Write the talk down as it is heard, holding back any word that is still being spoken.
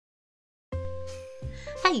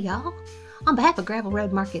Hey y'all! On behalf of Gravel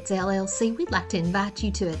Road Markets LLC, we'd like to invite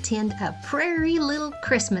you to attend a Prairie Little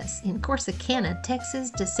Christmas in Corsicana,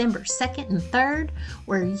 Texas, December 2nd and 3rd,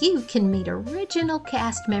 where you can meet original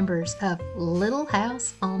cast members of Little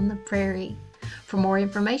House on the Prairie. For more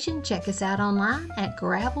information, check us out online at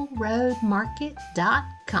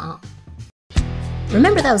gravelroadmarket.com.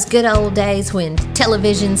 Remember those good old days when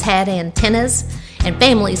televisions had antennas and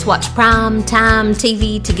families watched prime time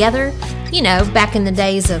TV together? You know, back in the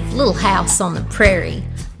days of Little House on the Prairie,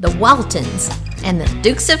 the Waltons, and the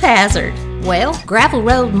Dukes of Hazzard. Well, Gravel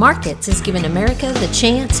Road Markets is giving America the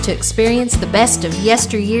chance to experience the best of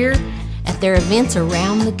yesteryear at their events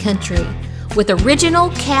around the country, with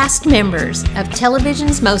original cast members of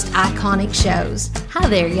television's most iconic shows. Hi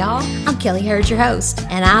there, y'all. I'm Kelly Hurd, your host,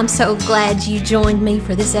 and I'm so glad you joined me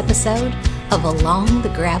for this episode of Along the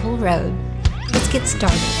Gravel Road. Let's get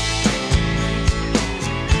started.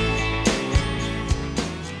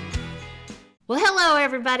 Well, hello,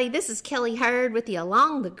 everybody. This is Kelly Hurd with the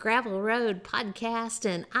Along the Gravel Road podcast,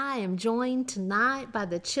 and I am joined tonight by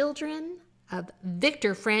the children of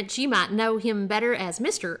Victor French. You might know him better as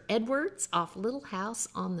Mr. Edwards off Little House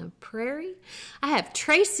on the Prairie. I have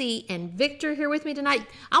Tracy and Victor here with me tonight.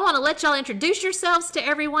 I want to let y'all introduce yourselves to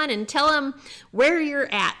everyone and tell them where you're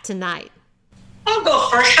at tonight. I'll go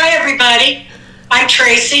first. Hi, everybody. I'm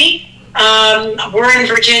Tracy. We're in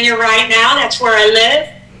Virginia right now. That's where I live.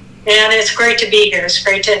 And it's great to be here. It's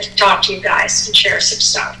great to talk to you guys and share some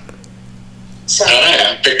stuff. So,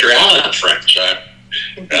 I'm Victor Allen French. I'm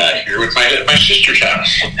here with my sister's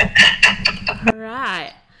house. All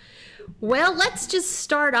right. Well, let's just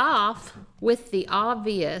start off with the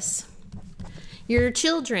obvious. You're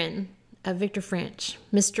children of Victor French,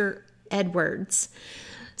 Mr. Edwards.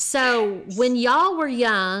 So when y'all were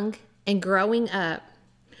young and growing up,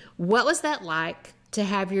 what was that like to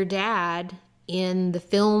have your dad in the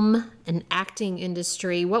film and acting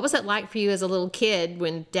industry? What was it like for you as a little kid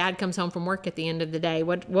when Dad comes home from work at the end of the day?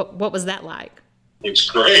 What was that like? It's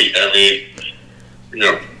great. I mean, you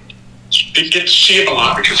know, you get to see him a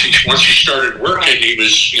lot because once he started working, he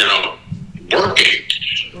was, working,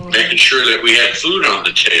 making sure that we had food on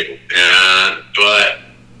the table. But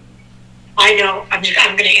I know, I'm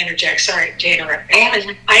going to interject. Sorry to interrupt.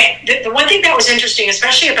 The one thing that was interesting,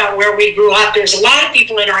 especially about where we grew up, there's a lot of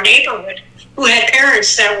people in our neighborhood who had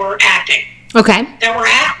parents that were acting. Okay. That were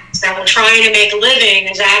actors, that were trying to make a living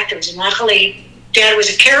as actors. And luckily, Dad was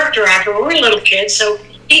a character actor when we were little kids, so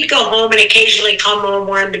he'd go home and occasionally come home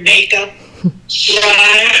wearing the makeup.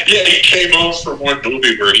 Yeah, he came home from one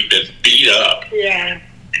movie where he'd been beat up. Yeah.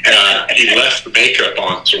 He left the makeup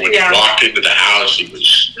on, so when he walked into the house, he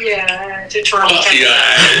was it's a trauma.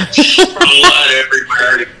 Blood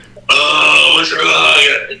everywhere. Oh, what's wrong?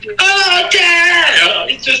 Oh, Dad! Oh,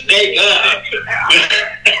 it's just makeup.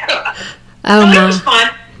 Oh, It was fun.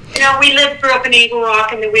 We grew up in Eagle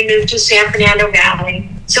Rock, and then we moved to San Fernando Valley.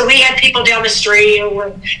 So we had people down the street who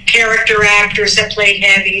were character actors that played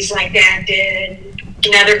heavies like Dad did,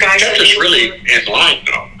 and other guys. That was really in line,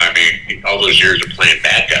 though. I mean, all those years of playing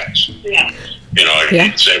bad guys. Yeah.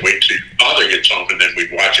 You'd say, wait till your father gets home, and then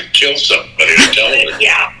we'd watch him kill somebody on television.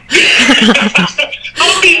 Yeah.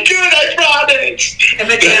 I'll be good, I promise.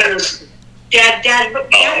 But Dad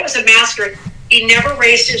was a master. He never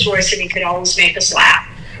raised his voice, and he could always make us laugh.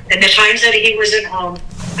 And the times that he was at home,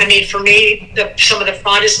 I mean, for me, some of the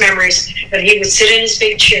fondest memories that he would sit in his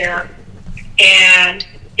big chair, and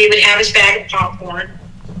he would have his bag of popcorn,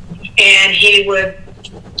 and he would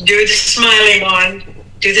do the smiley one.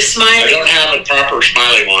 I don't have a proper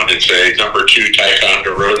smiley one. It's a number 2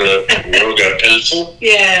 Ticonderoga pencil.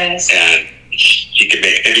 Yes. And he could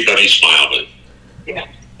make anybody smile with. Yeah.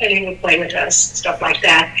 And he would play with us, stuff like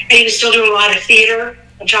that. And he was still doing a lot of theater.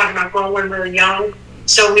 I'm talking about when we were young.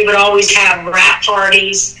 So we would always have rap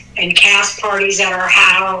parties and cast parties at our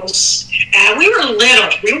house. And we were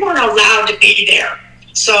little. We weren't allowed to be there.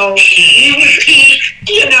 So we would peek,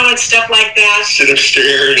 and stuff like that. Sit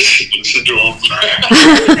upstairs, listen to them.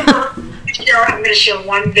 I'm going to share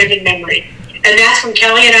one vivid memory. And that's when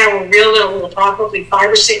Kelly and I were real little. We were probably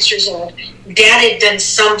 5 or 6 years old. Dad had done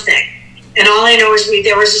something. And all I know is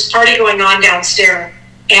there was this party going on downstairs.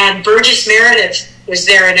 And Burgess Meredith was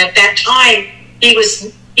there. And at that time, he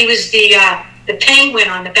was the Penguin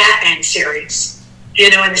on the Batman series,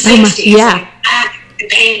 in the 60s. Yeah. The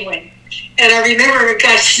Penguin. And I remember we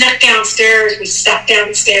got snuck downstairs. We stuck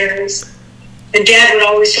downstairs. And Dad would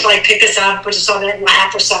always pick us up, put us on that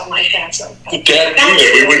lap or something like that. So Dad knew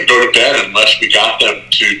that we wouldn't go to bed unless we got them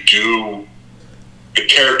to do the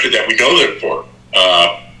character that we know them for.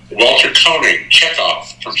 Walter Koenig,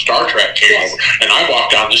 Chekhov from Star Trek came over, and I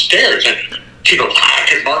walked down the stairs and I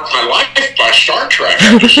could mark my life by Star Trek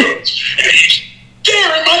episodes. And he's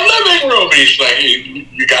there in my living room. He's like,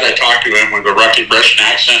 you got to talk to him with a Russian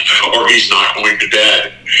accent, or he's not going to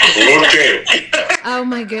bed. Okay. Oh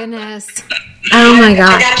my goodness. Oh my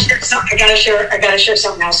God. I gotta share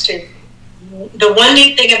something else too. The one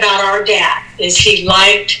neat thing about our dad is he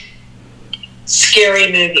liked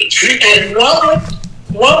scary movies. And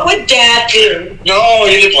what would Dad do? No,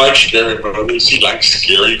 he didn't like scary movies. He liked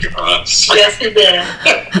scary guns. Yes, he did.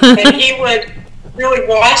 And we would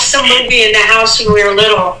watch some movie in the house when we were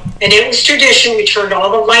little, and it was tradition. We turned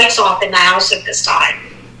all the lights off in the house at this time.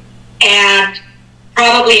 And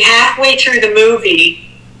probably halfway through the movie,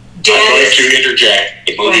 Dad... I'm going to interject.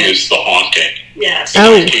 The movie is The Haunting. Yes. The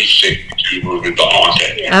 1962 movie, The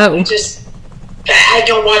Haunting. Yeah. Oh. I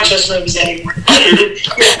don't watch those movies anymore.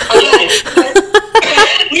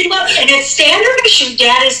 We love, and it's standard issue.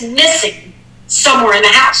 Dad is missing somewhere in the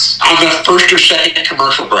house. On the first or second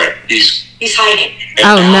commercial break, he's hiding.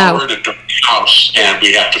 And now we're in a dark house, and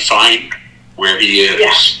we have to find where he is.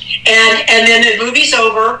 Yeah. And then the movie's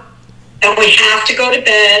over, and we have to go to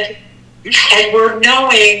bed, and we're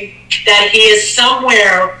knowing that he is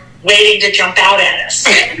somewhere waiting to jump out at us.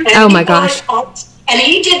 Oh my gosh. And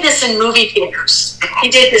he did this in movie theaters. He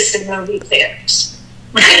came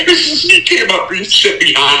up and sit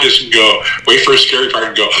behind us and go, wait for a scary part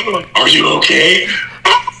and go, are you okay?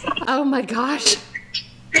 Oh my gosh.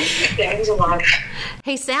 Yeah, it was a lot.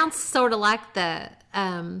 He sounds sort of like the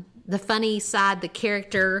funny side, the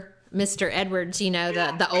character, Mr. Edwards,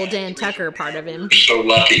 the old Dan Tucker part of him. We're so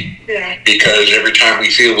lucky because every time we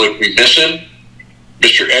feel like we miss him,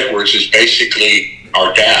 Mr. Edwards is basically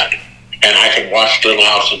our dad. And I can watch Little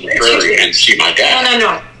House on the Prairie and see my dad.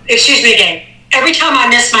 No. Excuse me again. Every time I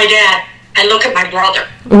miss my dad, I look at my brother.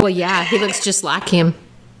 Well, yeah, he looks just like him.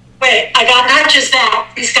 Wait, I got not just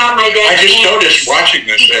that. He's got my dad. I just noticed watching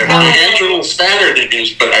this. My hand's a little fatter than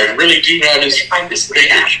his, but I really do have his fingers.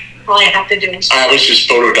 All I have to do is... I was his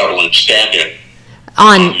photo double and stand-in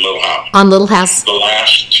on Little House. On Little House. The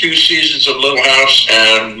last 2 seasons of Little House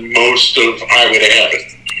and most of Highway to Heaven.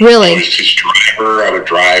 Really? I was his driver. I would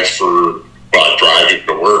drive driving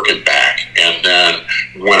to work and back. And then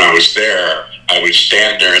when I was there, I would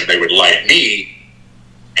stand there and they would light me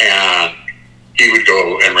and he would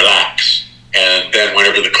go and relax. And then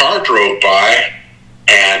whenever the car drove by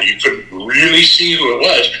and you couldn't really see who it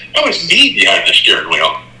was me behind the steering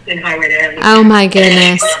wheel. In Highway to Heaven. Oh my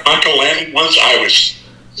goodness. Michael landed once, I was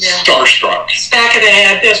starstruck. Back of the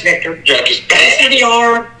head, there's Victor. Yeah, just back. In the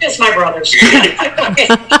arm, it's my brother's.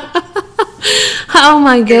 Oh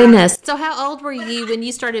my goodness. So how old were you when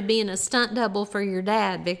you started being a stunt double for your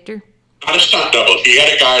dad, Victor? Not a stunt double. He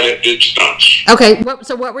had a guy that did stunts. Okay,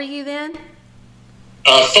 so what were you then?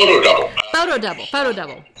 Photo double. Photo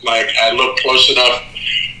double. Like, I looked close enough.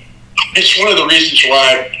 It's one of the reasons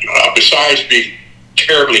why, besides being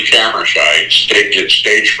terribly camera shy, get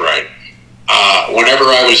stage fright, whenever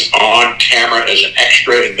I was on camera as an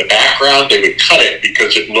extra in the background, they would cut it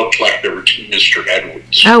because it looked like there were 2 Mr.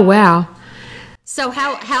 Edwards. Oh, wow. So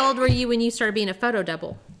how old were you when you started being a photo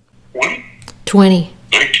double? 20.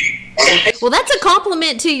 19. Well, that's a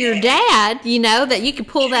compliment to your dad, that you could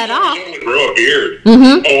pull that off. He would grow a beard.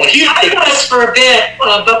 Mm-hmm. I was for a bit,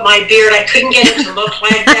 but my beard, I couldn't get it to look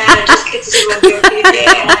like that. I just get to see my beard.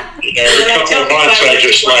 Every couple of months, I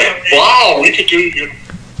just wow, we could do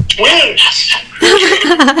twins.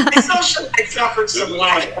 I suffered some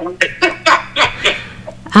life.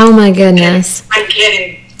 Oh my goodness. I'm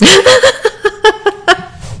kidding.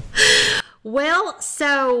 Well,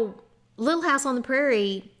 so Little House on the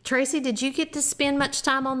Prairie, Tracy, did you get to spend much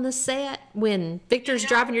time on the set when Victor's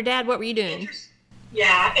driving your dad? What were you doing?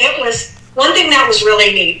 Yeah, it was one thing that was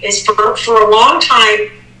really neat is for a long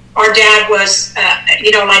time, our dad was,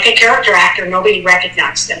 like a character actor. Nobody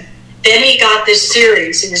recognized him. Then he got this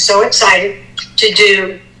series and was so excited to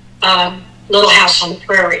do Little House on the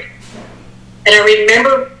Prairie. And I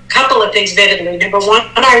remember a couple of things vividly. Number one,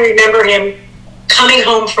 I remember him coming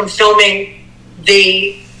home from filming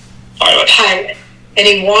the pilot. And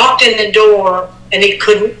he walked in the door and he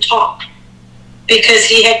couldn't talk because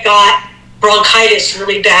he had got bronchitis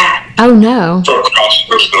really bad. Oh, no. For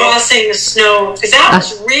crossing the snow. Because that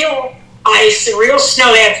was real ice, real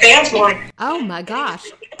snow. They had fans blowing. Oh, my gosh.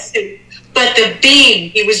 But the beam,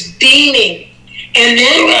 he was beaming. And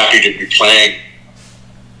then... So happy to be playing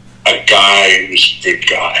a guy who's a good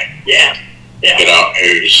guy. Yeah.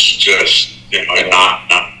 Who's just, not...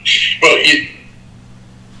 Well,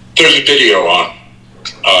 there's a video on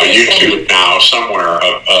YouTube now somewhere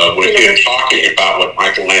with him talking about what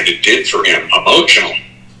Michael Landon did for him emotionally.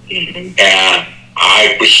 Mm-hmm. And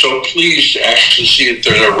I was so pleased to actually see that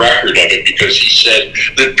there's a record of it, because he said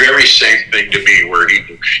the very same thing to me, where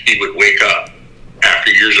he would wake up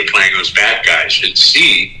after years of playing those bad guys and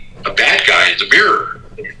see a bad guy in the mirror.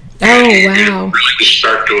 Wow. It really just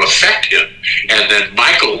started to affect him. And then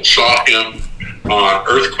Michael saw him on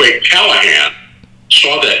Earthquake Callahan,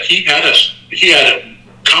 saw that he had a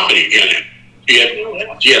comedy in him. He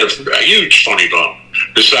had a huge funny bone.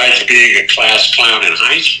 Besides being a class clown in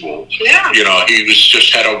high school, he was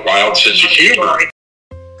just had a wild sense of humor.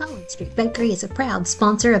 Collins Street Bakery is a proud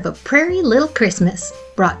sponsor of A Prairie Little Christmas,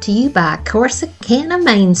 brought to you by Corsicana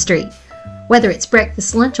Main Street. Whether it's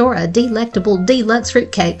breakfast, lunch, or a delectable deluxe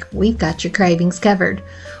fruitcake, we've got your cravings covered.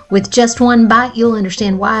 With just one bite, you'll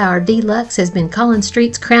understand why our deluxe has been Collins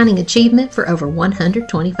Street's crowning achievement for over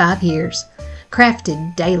 125 years.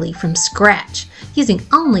 Crafted daily from scratch, using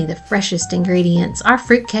only the freshest ingredients, our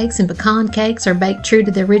fruitcakes and pecan cakes are baked true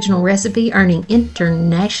to the original recipe, earning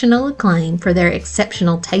international acclaim for their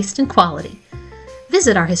exceptional taste and quality.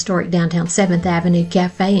 Visit our historic downtown 7th Avenue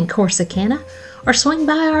Cafe in Corsicana, or swing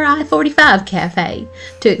by our I-45 Cafe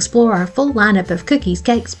to explore our full lineup of cookies,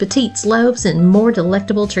 cakes, petites, loaves, and more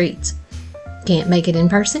delectable treats. Can't make it in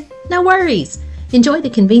person? No worries! Enjoy the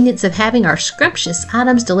convenience of having our scrumptious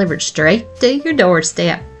items delivered straight to your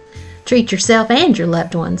doorstep. Treat yourself and your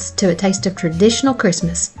loved ones to a taste of traditional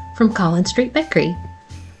Christmas from Collins Street Bakery.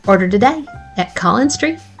 Order today at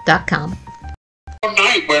collinsstreet.com. One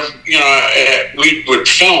night when we would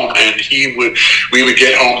film, and we would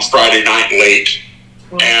get home Friday night late,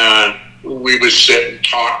 and we would sit and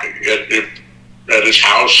talk at his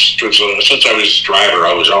house. Since I was his driver,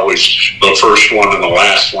 I was always the first one and the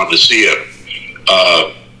last one to see him.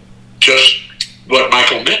 Just what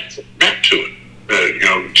Michael meant to him.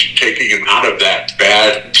 Taking him out of that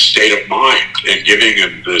bad state of mind and giving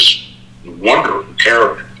him this wonderful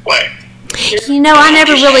character play. I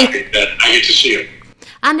never really. I get to see him.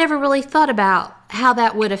 I never really thought about how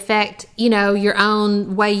that would affect, your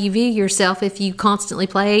own way you view yourself if you constantly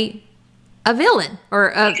play a villain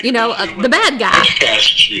or, the bad guy.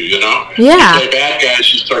 Typecast you, Yeah. You play bad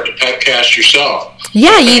guys, you start to typecast yourself.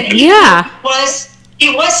 Yeah,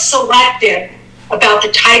 He was selective about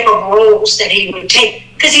the type of roles that he would take,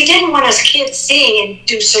 because he didn't want us kids seeing and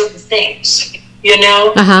do certain things, Very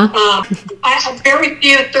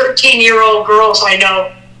few 13-year-old girls I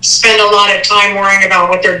know spend a lot of time worrying about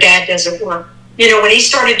what their dad does at work. When he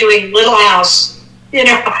started doing Little House,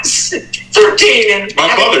 I was 13 and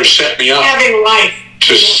my mother set me up having life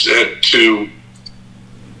to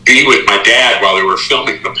be with my dad while they were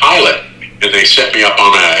filming the pilot. And they set me up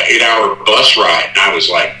on an 8-hour bus ride, and I was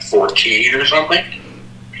like 14 or something.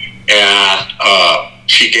 And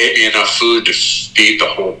she gave me enough food to feed the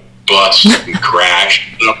whole bus. We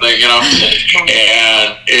crashed something,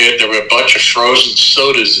 And there were a bunch of frozen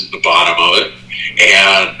sodas in the bottom of it.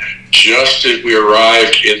 And just as we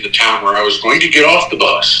arrived in the town where I was going to get off the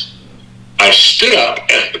bus, I stood up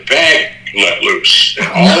and the bag let loose.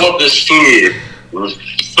 And all of this food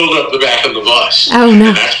filled up the back of the bus. Oh, no.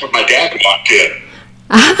 And that's when my dad walked in.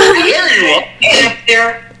 There you are.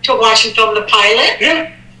 There to watch him film the pilot?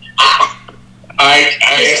 Yeah.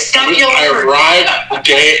 I arrived the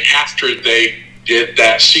day after they did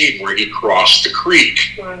that scene where he crossed the creek.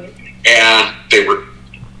 Right. And they were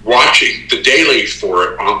watching the daily for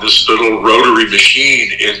it on this little rotary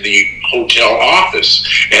machine in the hotel office.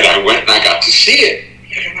 And I went and I got to see it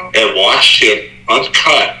and watched him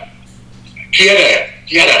uncut. He had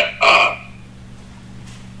a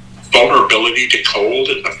vulnerability to cold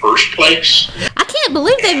in the first place. I can't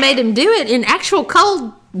believe they made him do it in actual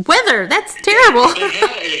cold weather. That's terrible. They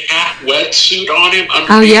had a half wetsuit on him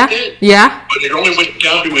underneath it. Yeah. But it only went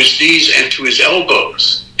down to his knees and to his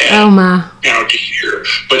elbows. And, oh my! To here,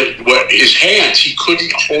 but his hands, he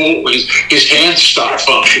couldn't hold. His hands stopped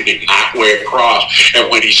functioning halfway across, and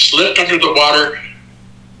when he slipped under the water.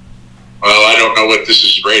 Well, I don't know what this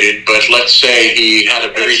is rated, but let's say he had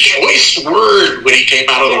a very choice word when he came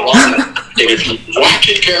out of the water. And if you watch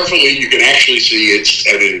it carefully, you can actually see it's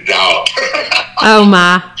edited out. Oh,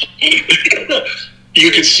 my.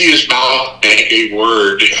 You can see his mouth make a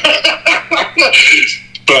word.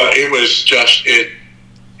 But it was just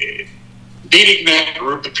meeting that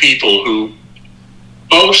group of people who,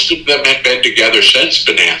 most of them had been together since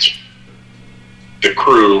Bonanza. The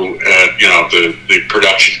crew, the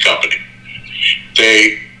production company.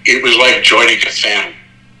 It was like joining a family.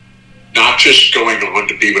 Not just going on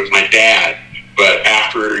to be with my dad, but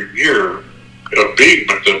after a year of being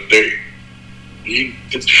with them,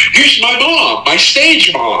 here's my mom, my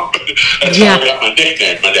stage mom. That's how I got my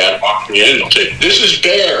nickname. My dad walked me in and said, "This is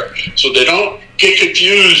Bear," so they don't get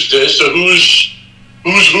confused as to who's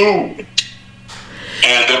who's who?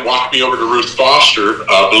 And then walked me over to Ruth Foster,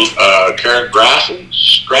 Karen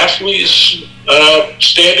Grassley's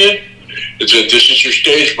stand-in, and said, "This is your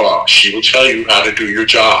stage box. She will tell you how to do your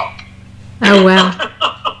job." Oh, wow.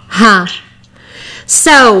 Huh.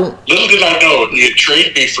 So... Little did I know, he had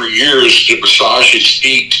trained me for years to massage his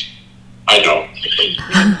feet. I know.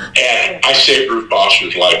 And I saved Ruth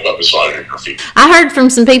Foster's life by massaging her feet. I heard from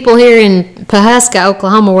some people here in Pawhuska,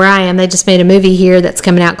 Oklahoma, where I am. They just made a movie here that's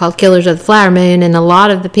coming out called Killers of the Flower Moon, and a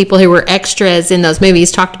lot of the people who were extras in those movies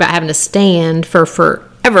talked about having to stand for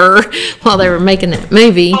forever while they were making that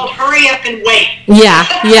movie. Oh, hurry up and wait. Yeah.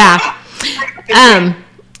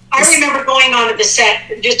 I remember going on to the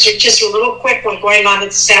set, just a little quick one, going on to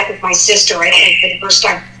the set with my sister, I think, for the first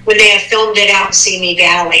time, when they had filmed it out in Simi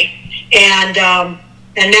Valley. And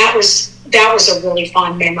that was a really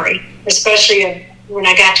fond memory, especially when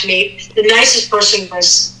I got to meet, the nicest person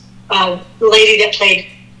was the lady that played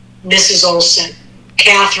Mrs. Olson,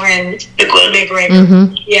 Catherine McGregor.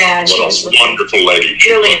 Mm-hmm. Yeah, she was a wonderful lady.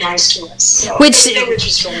 Really nice to us. So Which they were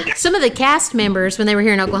just really nice. Some of the cast members, when they were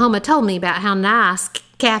here in Oklahoma, told me about how nice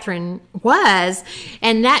Catherine was,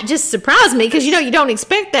 and that just surprised me because you don't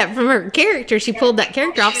expect that from her character. She pulled that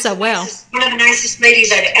character off so well. One of the nicest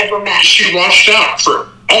ladies I've ever met. She watched out for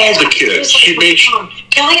all the kids. She made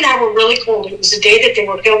Kelly and I were really cold. It was the day that they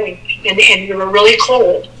were filming, and we were really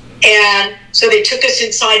cold, and so they took us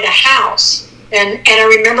inside the house. And I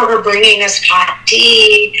remember her bringing us hot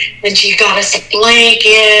tea, and she got us a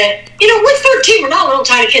blanket. We're 13, we're not little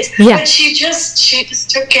tiny kids. Yeah. But she just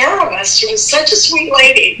took care of us. She was such a sweet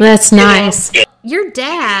lady. That's nice. Your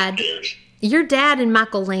dad and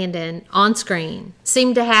Michael Landon on screen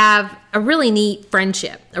seemed to have a really neat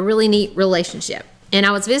friendship, a really neat relationship. And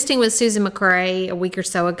I was visiting with Susan McCrae a week or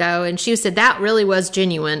so ago, and she said that really was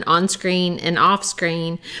genuine on screen and off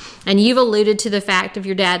screen. And you've alluded to the fact of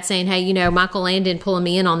your dad saying, hey, Michael Landon pulling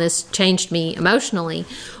me in on this changed me emotionally.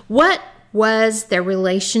 What was their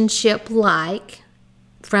relationship like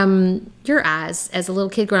from your eyes as a little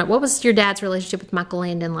kid growing up? What was your dad's relationship with Michael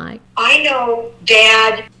Landon like? I know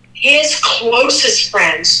Dad, his closest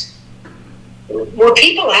friends were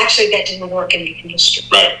people actually that didn't work in the industry.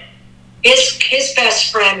 right. His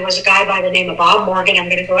best friend was a guy by the name of Bob Morgan. I'm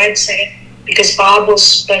going to go ahead and say it because Bob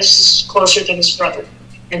was closer than his brother.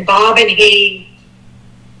 And Bob and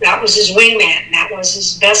that was his wingman. That was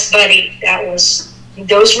his best buddy.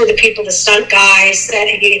 Those were the people, the stunt guys.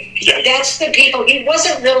 That's the people. He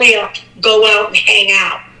wasn't really a go out and hang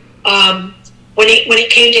out. When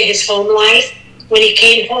it came to his home life, when he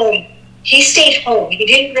came home, he stayed home. He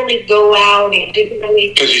didn't really go out. He didn't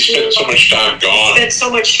really... Because he spent so much time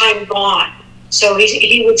gone. So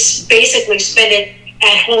he would basically spend it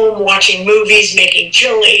at home watching movies, making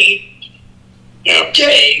chili. Yeah.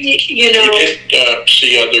 You did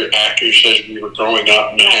see other actors as we were growing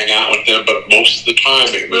up and hang out with them, but most of the time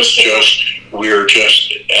it was we were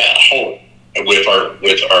just at home with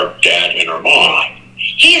our dad and our mom.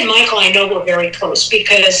 He and Michael, I know, were very close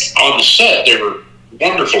because on the set they were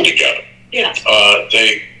wonderful together. Yeah.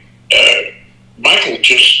 Michael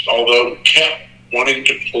just, although, kept wanting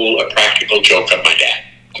to pull a practical joke on my dad.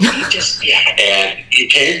 And he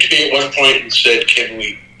came to me at one point and said, "Can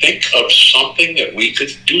we think of something that we could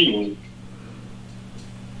do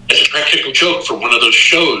as a practical joke for one of those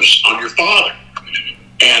shows on your father?"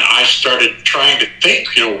 And I started trying to think,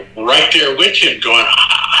 right there with him, going,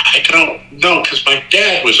 I don't know, because my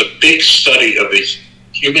dad was a big study of the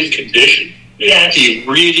human condition. Yes. He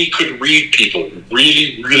really could read people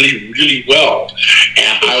really, really, really well.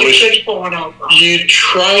 And you'd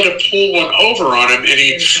try to pull one over on him, and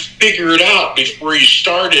he'd figure it out before you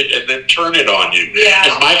started and then turn it on you. Yeah.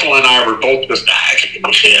 And Michael and I were both just,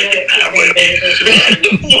 what are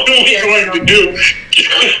we going to do?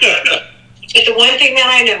 But the one thing that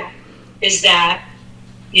I know is that,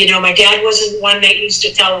 my dad wasn't one that used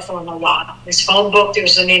to telephone a lot. His phone book, there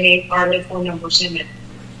wasn't any hardly phone numbers in it.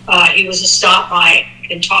 He was a stop by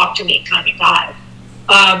and talk to me kind of guy.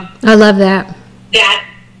 I love that. That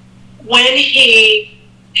when he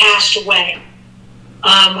passed away,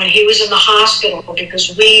 when he was in the hospital,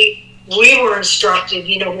 because we were instructed,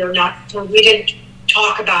 we didn't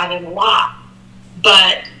talk about it a lot,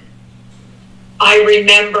 but I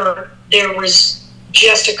remember there was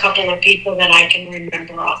just a couple of people that I can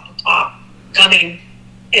remember off the top coming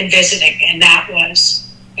and visiting, and that was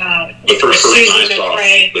the first person I saw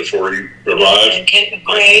before you arrived, and Kent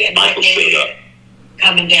McRae and Michael showed up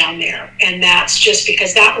coming down there, and that's just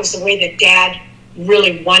because that was the way that Dad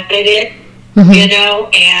really wanted it,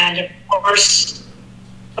 and of course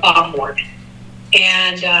Bob Morgan,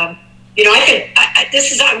 and You know,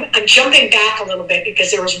 I'm jumping back a little bit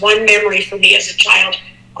because there was one memory for me as a child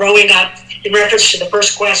growing up, in reference to the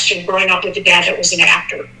first question, growing up with a dad that was an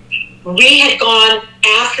actor. We had gone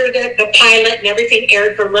after the pilot and everything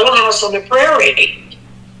aired for Little House on the Prairie.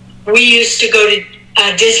 We used to go to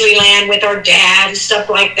Disneyland with our dad and stuff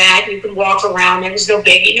like that. You could walk around. There was no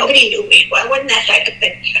biggie. Nobody knew me. Well, it wasn't that type of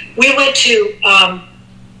thing. We went to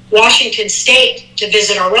Washington State to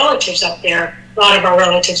visit our relatives up there. A lot of our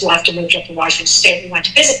relatives left and moved up to Washington State. We went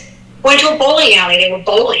to visit. Went to a bowling alley. They were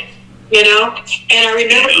bowling, you know. And I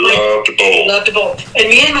remember loved to bowl. And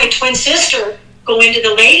me and my twin sister go into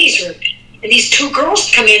the ladies' room. And these two girls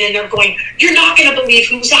come in and they're going, "You're not going to believe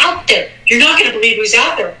who's out there. You're not going to believe who's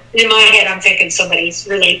out there." And in my head, I'm thinking somebody's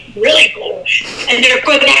really, really cool. And they're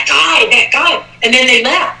going, that guy. And then they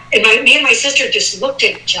left. And me and my sister just looked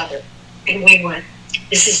at each other. And we went,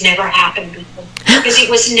 this has never happened before. Because he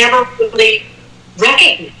was never really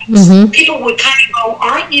recognized. Mm-hmm. People would kind of go,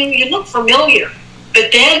 "Aren't you? You look familiar."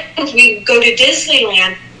 But then we would go to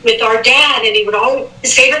Disneyland with our dad, and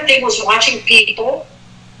his favorite thing was watching people.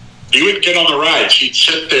 He would get on the rides. He'd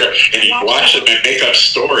sit there and he'd watch them and make up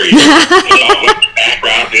stories about what the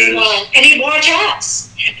background is. And he'd watch us.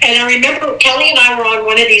 And I remember Kelly and I were on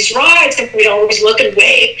one of these rides, and we'd always look and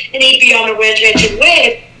wave, and he'd be on the wedge and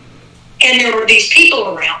wave. And there were these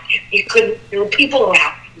people around him. There were people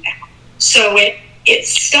around him now. So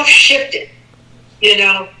stuff shifted, you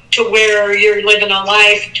know, to where you're living a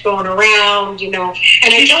life, going around, you know.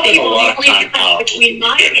 And I tell people the only difference between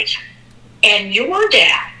mine and your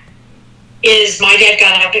dad is my dad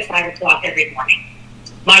got up at 5 o'clock every morning.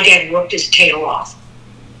 My dad worked his tail off.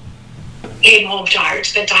 Came home tired,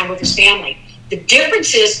 spent time with his family. The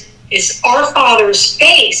difference is our father's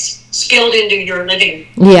face spilled into your living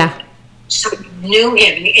room. Yeah. So you knew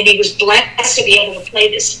him, and he was blessed to be able to play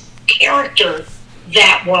this character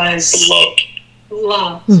that was loved.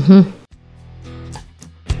 Mm-hmm.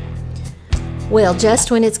 Well, just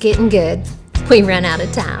when it's getting good, we run out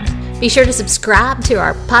of time. Be sure to subscribe to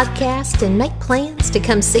our podcast and make plans to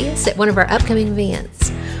come see us at one of our upcoming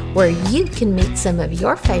events where you can meet some of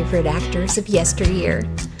your favorite actors of yesteryear.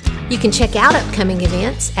 You can check out upcoming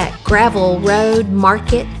events at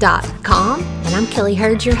gravelroadmarket.com. And I'm Kelly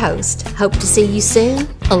Hurd, your host. Hope to see you soon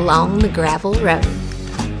along the gravel road.